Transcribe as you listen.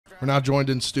We're now joined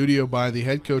in studio by the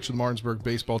head coach of the Martinsburg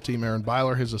baseball team, Aaron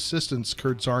Beiler, his assistants,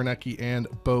 Curt Czarnecki and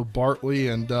Bo Bartley.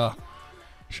 And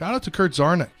shout out to Curt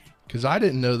Czarnecki, because I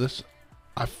didn't know this.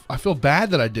 I feel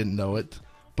bad that I didn't know it,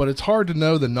 but it's hard to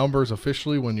know the numbers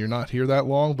officially when you're not here that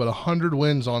long. But 100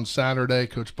 wins on Saturday.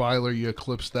 Coach Beiler, you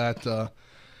eclipsed that.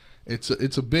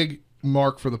 It's a big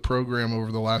mark for the program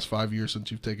over the last 5 years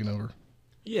since you've taken over.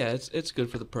 Yeah, it's good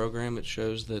for the program. It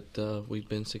shows that we've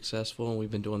been successful and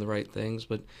we've been doing the right things.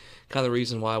 But kind of the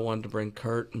reason why I wanted to bring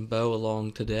Curt and Bo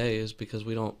along today is because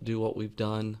we don't do what we've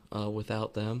done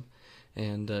without them.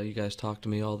 And you guys talk to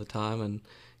me all the time,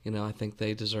 and I think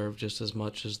they deserve just as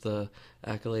much as the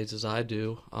accolades as I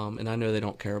do. And I know they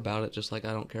don't care about it, just like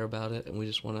I don't care about it. And we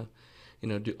just want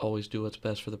to, always do what's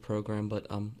best for the program. But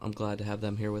I'm glad to have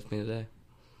them here with me today.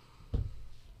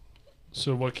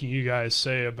 So what can you guys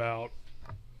say about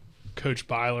Coach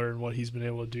Beiler and what he's been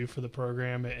able to do for the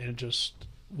program, and just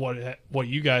what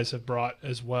you guys have brought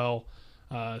as well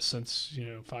since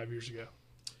 5 years ago?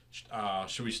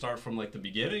 Should we start from the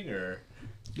beginning, or?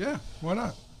 Yeah, why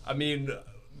not? I mean,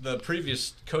 the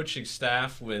previous coaching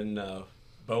staff, when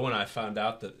Bo and I found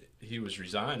out that he was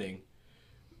resigning,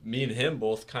 me and him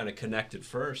both kind of connected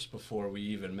first before we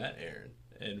even met Aaron,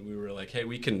 and we were like, hey,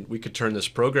 we could turn this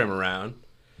program around,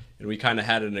 and we kind of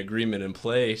had an agreement in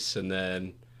place, and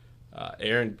then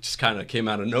Aaron just kind of came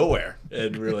out of nowhere,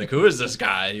 and we were like, who is this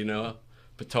guy?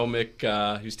 Potomac,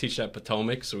 he was teaching at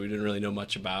Potomac, so we didn't really know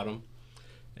much about him.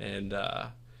 And,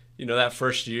 that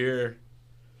first year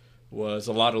was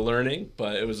a lot of learning,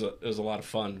 but it was a lot of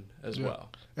fun as well.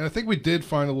 And I think we did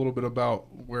find a little bit about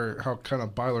how kind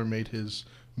of Beiler made his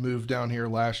move down here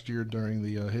last year during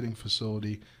the hitting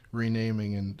facility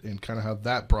renaming, and kind of how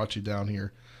that brought you down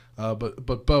here.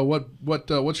 But Bo,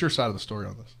 what's your side of the story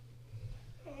on this?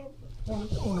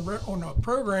 On the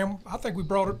program, I think he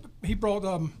brought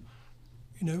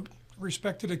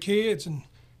respect to the kids, and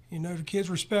the kids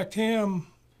respect him.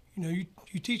 You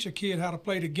teach a kid how to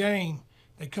play the game,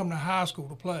 they come to high school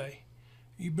to play.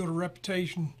 You build a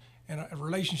reputation and a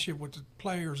relationship with the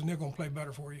players, and they're going to play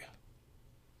better for you.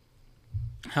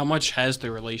 How much has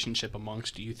the relationship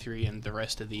amongst you three and the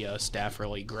rest of the staff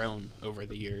really grown over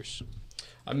the years?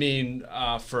 I mean,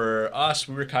 for us,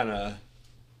 we were kind of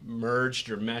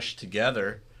merged or meshed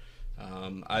together.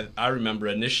 I remember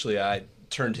initially I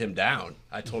turned him down.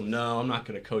 I told him, no, I'm not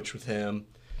going to coach with him.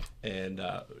 And,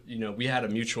 we had a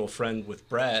mutual friend with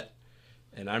Brett,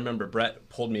 and I remember Brett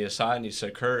pulled me aside and he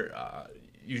said, Curt,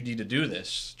 you need to do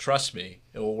this. Trust me,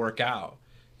 it will work out.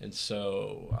 And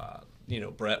so,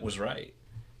 Brett was right.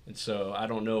 And so I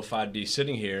don't know if I'd be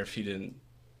sitting here if he didn't,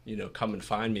 come and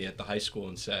find me at the high school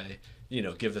and say,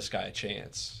 give this guy a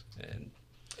chance. And,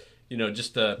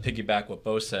 just to piggyback what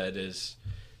Bo said is,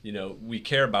 we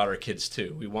care about our kids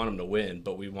too. We want them to win,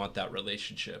 but we want that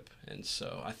relationship. And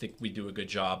so I think we do a good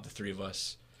job, the three of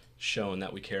us, showing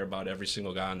that we care about every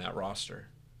single guy on that roster.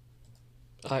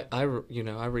 I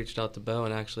reached out to Bo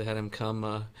and actually had him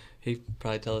come. He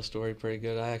probably tell a story pretty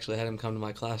good. I actually had him come to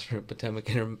my classroom at Potomac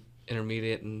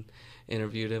Intermediate and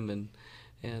interviewed him,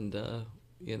 and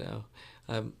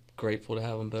I'm grateful to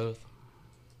have them both.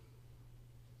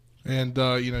 And,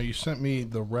 you sent me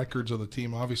the records of the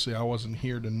team. Obviously, I wasn't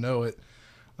here to know it.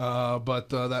 But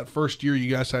that first year, you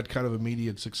guys had kind of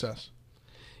immediate success.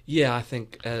 Yeah, I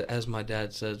think, as my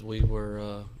dad says, we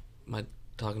were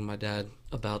talking to my dad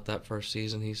about that first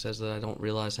season. He says that I don't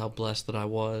realize how blessed that I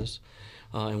was.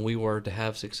 And we were to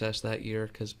have success that year,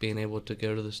 because being able to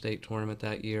go to the state tournament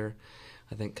that year,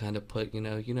 I think kind of put,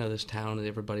 this town that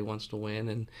everybody wants to win,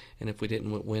 and if we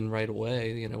didn't win right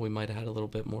away, we might have had a little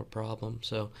bit more problem.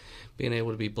 So being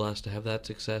able to be blessed to have that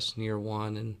success in year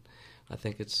one, and I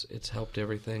think it's helped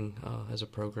everything as a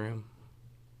program.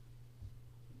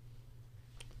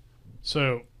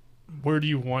 So where do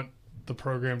you want the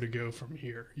program to go from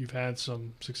here? You've had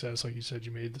some success, like you said,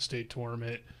 you made the state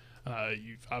tournament.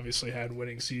 You've obviously had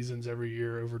winning seasons every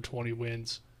year, over 20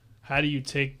 wins. How do you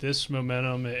take this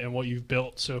momentum and what you've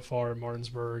built so far in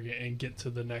Martinsburg and get to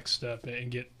the next step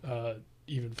and get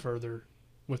even further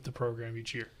with the program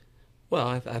each year? Well,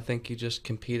 I think you just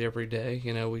compete every day.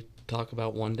 We talk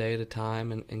about one day at a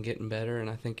time and getting better, and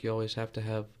I think you always have to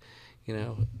have,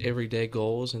 everyday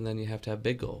goals, and then you have to have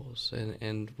big goals.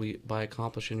 And by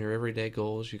accomplishing your everyday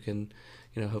goals, you can,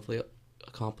 hopefully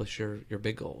accomplish your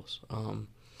big goals.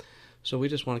 So we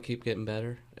just want to keep getting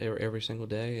better every single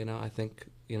day. I think,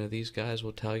 these guys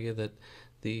will tell you that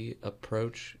the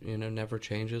approach, never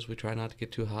changes. We try not to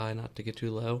get too high, not to get too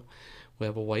low. We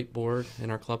have a whiteboard in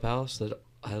our clubhouse that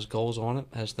has goals on it,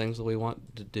 has things that we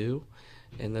want to do,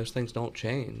 and those things don't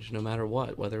change no matter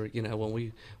what. Whether, when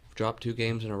we dropped 2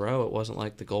 games in a row, it wasn't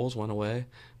like the goals went away.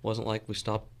 It wasn't like we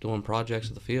stopped doing projects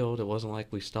at the field. It wasn't like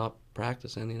we stopped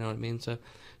practicing, you know what I mean? So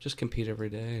just compete every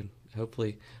day, and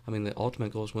hopefully, I mean, the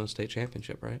ultimate goal is win a state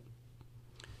championship, right?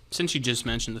 Since you just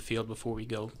mentioned the field before we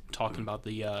go talking about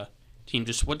the team,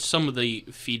 just what's some of the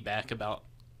feedback about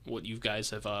what you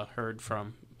guys have heard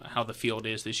from how the field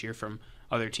is this year from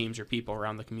other teams or people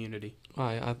around the community?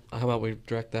 How about we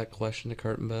direct that question to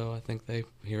Curt and Bo? I think they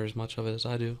hear as much of it as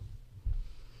I do.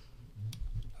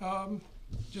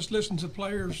 Just listen to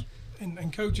players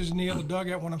and coaches in the other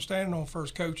dugout when I'm standing on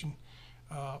first coaching.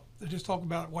 They just talk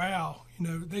about, wow, you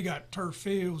know, they got turf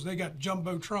fields, they got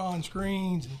jumbotron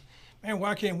screens, and man,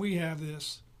 why can't we have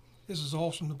this? This is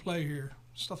awesome to play here,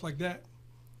 stuff like that.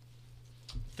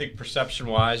 I think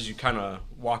perception-wise, you kind of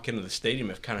walk into the stadium,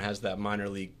 it kind of has that minor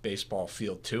league baseball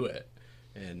feel to it.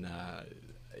 And,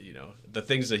 you know, the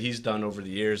things that he's done over the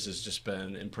years has just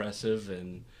been impressive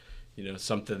and, you know,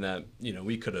 something that, you know,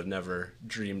 we could have never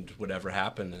dreamed would ever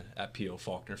happen at P.O.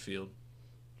 Faulkner Field.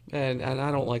 And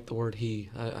I don't like the word he.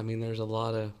 I mean, there's a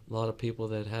lot of people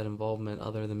that had involvement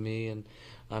other than me, and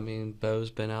I mean,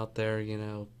 Bo's been out there, you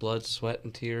know, blood, sweat,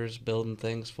 and tears, building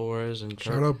things for us. And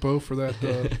shout out Bo for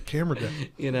that camera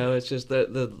day. You know, it's just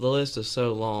that the list is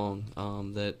so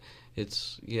long that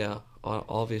it's, yeah,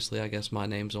 obviously I guess my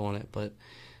name's on it, but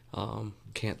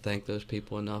can't thank those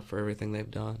people enough for everything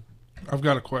they've done. I've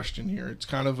got a question here. It's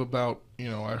kind of about, you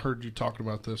know, I heard you talking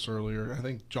about this earlier. I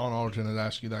think John Alderton had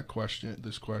asked you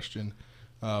this question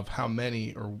of how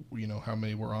many, or, you know, how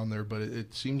many were on there, but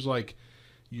it seems like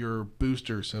your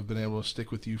boosters have been able to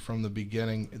stick with you from the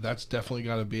beginning. That's definitely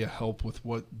got to be a help with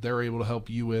what they're able to help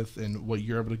you with and what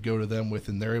you're able to go to them with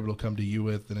and they're able to come to you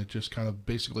with, and it's just kind of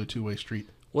basically a two-way street.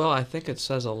 Well, I think it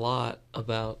says a lot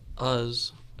about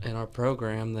us and our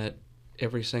program that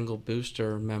every single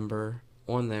booster member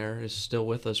on there is still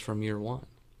with us from year one.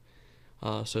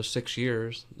 So 6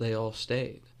 years, they all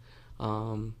stayed.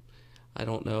 I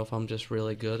don't know if I'm just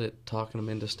really good at talking them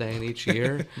into staying each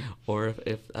year or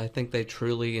if I think they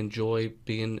truly enjoy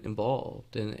being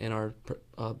involved. And our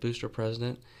booster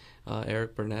president,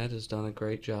 Eric Burnett, has done a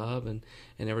great job, and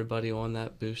everybody on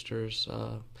that boosters,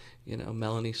 you know,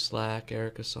 Melanie Slack,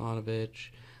 Eric Asanovich,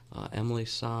 Emily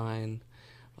Sign,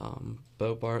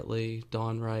 Bo Bartley,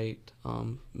 Dawn Wright.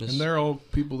 And they're all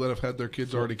people that have had their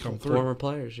kids already come through. Former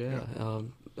players, yeah.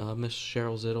 Miss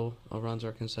Cheryl Zittle runs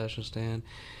our concession stand.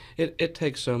 It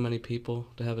takes so many people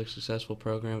to have a successful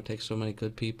program. It takes so many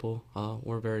good people.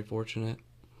 We're very fortunate.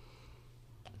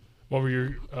 What were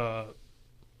your,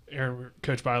 Aaron,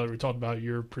 Coach Beiler, we talked about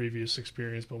your previous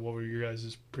experience, but what were your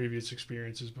guys' previous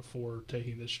experiences before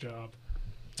taking this job,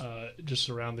 just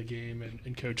around the game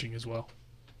and coaching as well?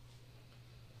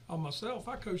 Myself,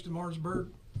 I coached in Martinsburg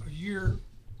a year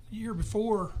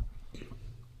before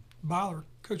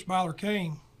Coach Beiler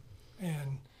came,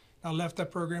 and I left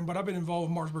that program. But I've been involved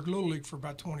in Martinsburg Little League for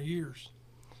about 20 years,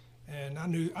 and I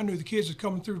knew the kids that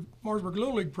coming through Martinsburg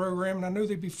Little League program, and I knew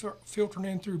they'd be filtering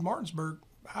in through Martinsburg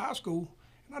High School,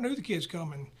 and I knew the kids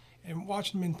coming and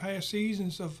watching them in past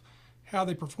seasons of how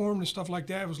they performed and stuff like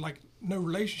that. It was like no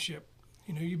relationship.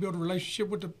 You know, you build a relationship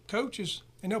with the coaches,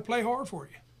 and they'll play hard for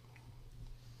you.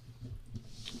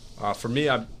 For me,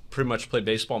 I've pretty much played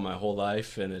baseball my whole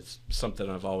life, and it's something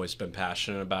I've always been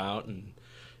passionate about. And,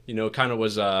 you know, it kind of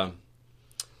was I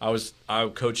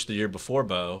coached the year before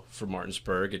Bo for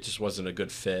Martinsburg. It just wasn't a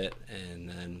good fit. And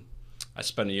then I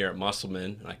spent a year at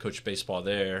Musselman, and I coached baseball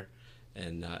there.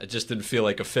 And it just didn't feel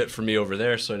like a fit for me over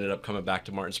there, so I ended up coming back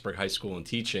to Martinsburg High School and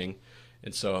teaching.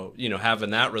 And so, you know, having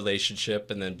that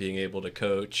relationship and then being able to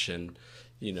coach, and,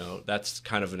 you know, that's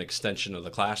kind of an extension of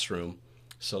the classroom.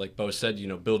 So like Bo said, you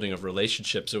know, building of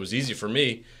relationships, it was easy for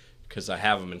me because I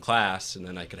have them in class, and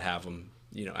then I could have them,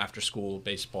 you know, after school,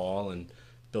 baseball, and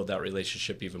build that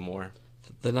relationship even more.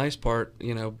 The nice part,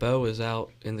 you know, Bo is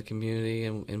out in the community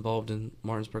and involved in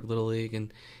Martinsburg Little League,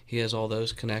 and he has all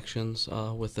those connections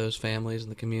with those families in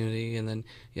the community. And then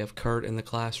you have Curt in the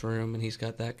classroom, and he's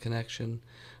got that connection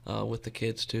with the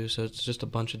kids too. So it's just a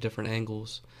bunch of different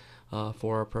angles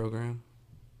for our program.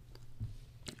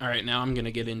 All right, now I'm going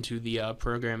to get into the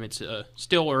program. It's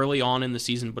still early on in the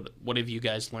season, but what have you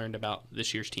guys learned about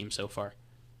this year's team so far?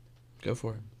 Go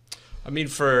for it. I mean,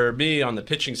 for me, on the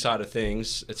pitching side of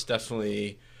things, it's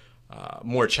definitely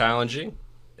more challenging,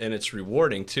 and it's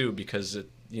rewarding too, because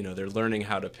you know, they're learning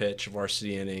how to pitch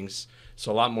varsity innings,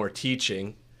 so a lot more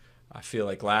teaching. I feel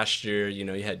like last year, you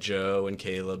know, you had Joe and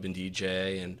Caleb and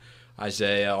DJ and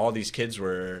Isaiah. All these kids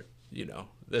were, you know,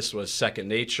 this was second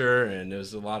nature, and it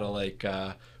was a lot of like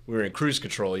we were in cruise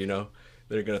control. You know,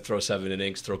 they're going to throw 7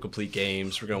 innings, throw complete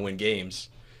games. We're going to win games.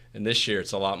 And this year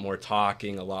it's a lot more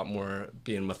talking, a lot more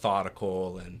being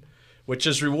methodical, and which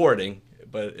is rewarding,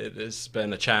 but it has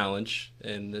been a challenge,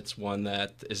 and it's one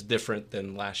that is different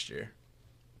than last year.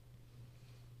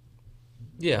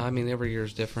 Yeah, I mean, every year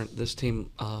is different. This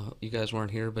team, you guys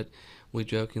weren't here, but we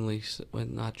jokingly, well,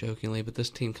 not jokingly, but this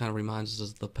team kind of reminds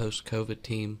us of the post-COVID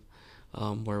team,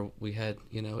 where we had,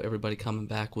 everybody coming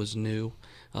back was new,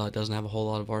 doesn't have a whole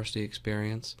lot of varsity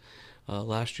experience.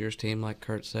 Last year's team, like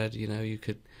Curt said,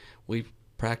 we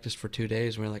practiced for 2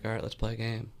 days, and we were like, all right, let's play a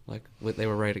game. Like, they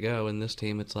were ready to go. And this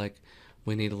team, it's like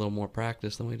we need a little more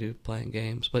practice than we do playing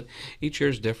games. But each year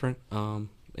is different, and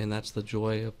that's the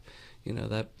joy of,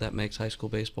 that makes high school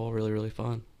baseball really, really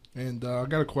fun. And I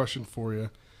got a question for you.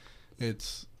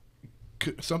 It's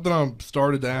something I'm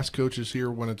started to ask coaches here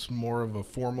when it's more of a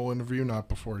formal interview, not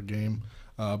before a game,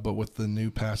 but with the new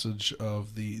passage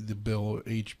of the bill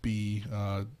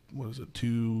HB,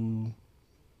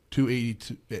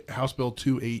 282, House Bill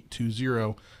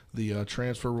 2820, the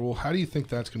transfer rule. How do you think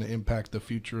that's going to impact the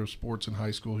future of sports in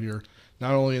high school here,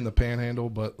 not only in the Panhandle,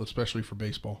 but especially for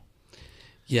baseball?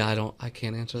 Yeah, I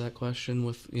can't answer that question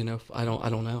with, I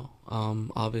don't know.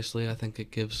 Obviously, I think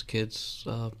it gives kids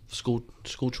school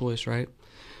choice, right?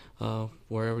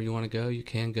 Wherever you want to go, you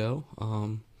can go.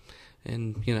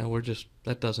 And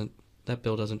that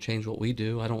bill doesn't change what we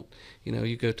do. I don't,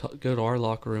 you go to our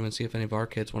locker room and see if any of our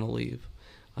kids want to leave.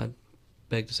 I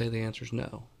beg to say the answer is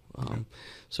no. Okay.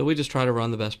 So we just try to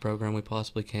run the best program we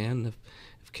possibly can. If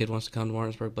a kid wants to come to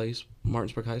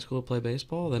Martinsburg High School to play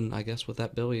baseball, then I guess with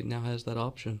that bill, he now has that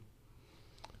option.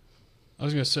 I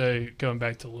was going to say, going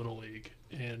back to Little League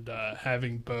and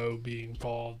having Bo be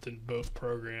involved in both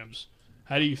programs,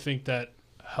 how do you think that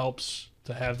helps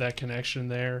to have that connection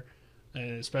there?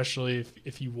 And especially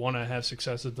if you want to have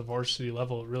success at the varsity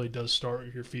level, it really does start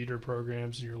with your feeder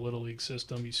programs and your Little League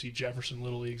system. You see Jefferson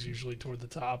Little League's usually toward the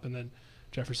top, and then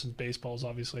Jefferson's baseball's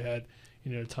obviously had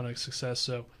a ton of success.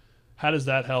 So how does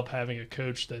that help having a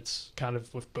coach that's kind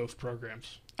of with both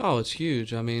programs? Oh, it's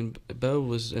huge. I mean, Bo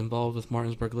was involved with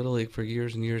Martinsburg Little League for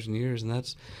years and years and years, and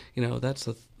that's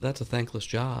a thankless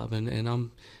job. And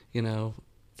I'm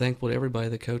thankful to everybody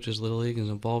that coaches Little League and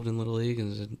is involved in Little League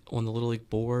and is on the Little League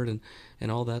board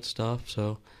and all that stuff.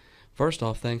 So first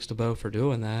off, thanks to Bo for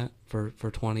doing that for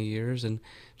 20 years and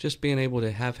just being able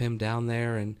to have him down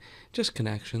there and just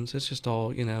connections. It's just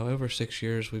all, over 6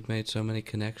 years we've made so many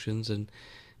connections and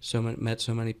met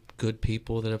so many good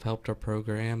people that have helped our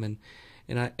program. And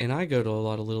I go to a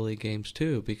lot of Little League games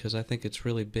too, because I think it's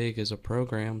really big as a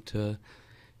program to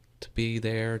be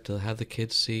there, to have the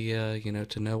kids see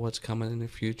to know what's coming in the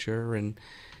future. And,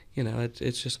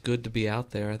 it's just good to be out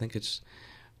there. I think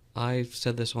I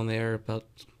said this on the air about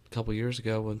a couple years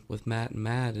ago with Matt and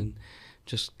Matt, and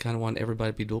just kind of want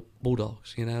everybody to be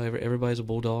Bulldogs. Everybody's a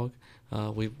Bulldog.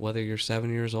 Whether you're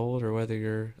 7 years old or whether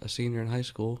you're a senior in high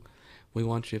school, we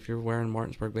want you, if you're wearing a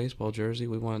Martinsburg baseball jersey,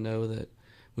 we want you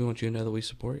to know that we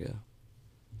support you.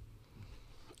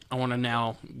 I want to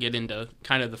now get into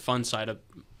kind of the fun side of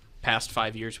past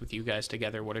 5 years with you guys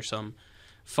together. What are some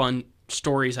fun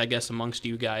stories, I guess, amongst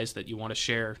you guys that you want to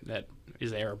share that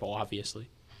is airable, obviously?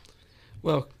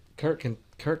 Well, Curt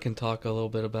can talk a little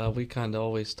bit about. We kind of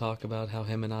always talk about how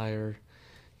him and I are,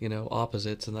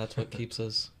 opposites, and that's what keeps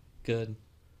us good.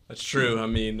 That's true. I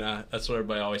mean, that's what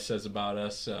everybody always says about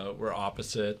us. We're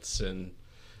opposites, and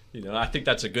I think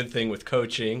that's a good thing with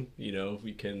coaching.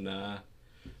 We can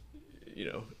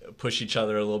push each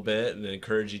other a little bit and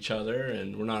encourage each other,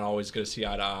 and we're not always going to see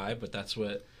eye to eye, but that's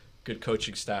what good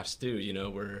coaching staffs do.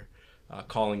 We're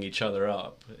calling each other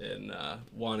up and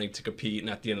wanting to compete, and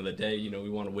at the end of the day, we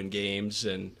want to win games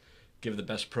and give the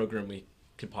best program we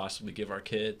can possibly give our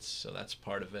kids, so that's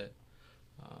part of it.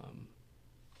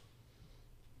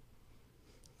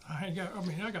 I got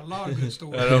a lot of good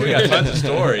stories. I know, we got tons of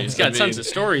stories. He's got tons of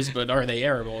stories, but are they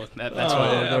airable? That's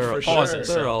what pauses.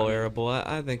 They're all airable.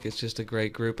 I think it's just a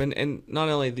great group. And not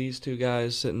only these two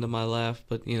guys sitting to my left,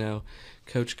 but,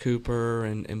 Coach Cooper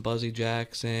and Buzzy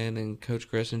Jackson and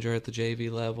Coach Grissinger at the JV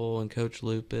level and Coach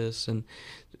Lupus. And,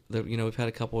 we've had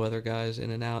a couple other guys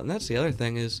in and out. And that's the other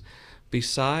thing is,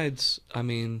 besides,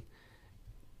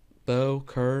 Bo,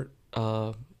 Curt,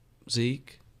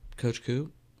 Zeke, Coach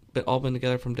Coop, but all been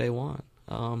together from day one.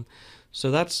 So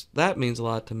that means a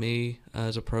lot to me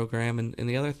as a program. And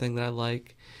the other thing that I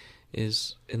like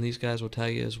is, and these guys will tell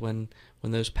you, is when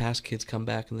those past kids come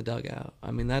back in the dugout.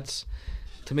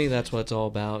 To me, that's what it's all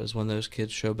about, is when those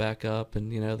kids show back up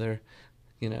and, they're,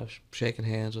 shaking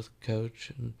hands with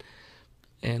Coach.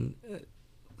 And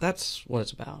that's what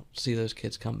it's about. See those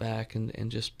kids come back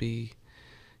and just be,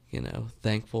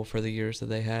 thankful for the years that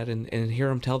they had, and hear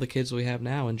them tell the kids we have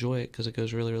now, enjoy it because it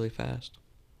goes really, really fast.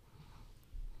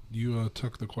 You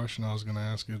took the question I was going to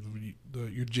ask you.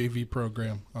 Your JV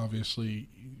program, obviously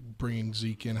bringing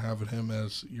Zeke in, having him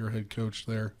as your head coach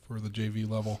there for the JV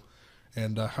level.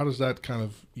 And how does that kind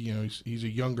of, he's a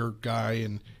younger guy,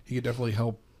 and he could definitely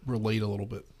help relate a little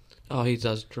bit. Oh, he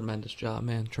does a tremendous job,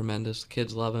 man. Tremendous. The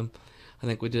kids love him. I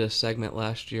think we did a segment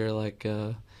last year,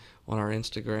 on our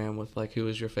Instagram with who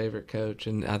was your favorite coach,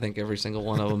 and I think every single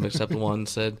one of them except one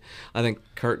said, I think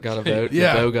Curt got a vote,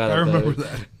 yeah, Bo got a vote, remember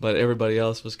that. But everybody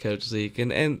else was Coach Zeke,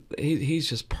 and he's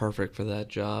just perfect for that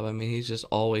job. I mean, he's just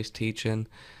always teaching.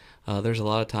 There's a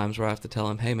lot of times where I have to tell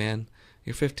him, hey man,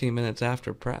 you're 15 minutes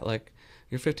after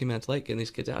you're 15 minutes late getting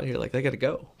these kids out of here, they got to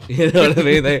go. You know what I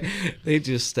mean? They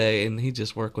just stay, and he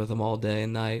just work with them all day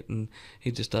and night, and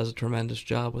he just does a tremendous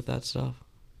job with that stuff.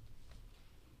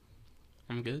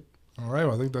 I'm good. All right,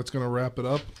 well, I think that's going to wrap it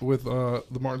up with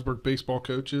the Martinsburg baseball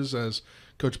coaches as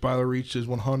Coach Beiler reached his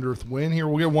 100th win. Here,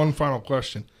 we'll get one final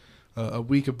question. A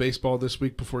week of baseball this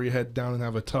week before you head down and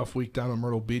have a tough week down in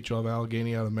Myrtle Beach. You'll have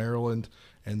Allegheny out of Maryland,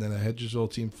 and then a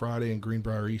Hedgesville team Friday and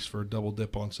Greenbrier East for a double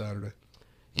dip on Saturday.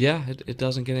 Yeah, it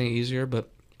doesn't get any easier, but,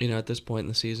 at this point in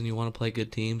the season, you want to play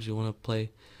good teams. You want to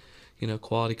play,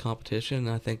 quality competition. And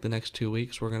I think the next 2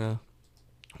 weeks we're gonna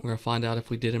find out if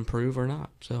we did improve or not.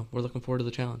 So we're looking forward to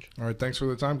the challenge. All right, thanks for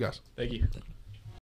the time, guys. Thank you.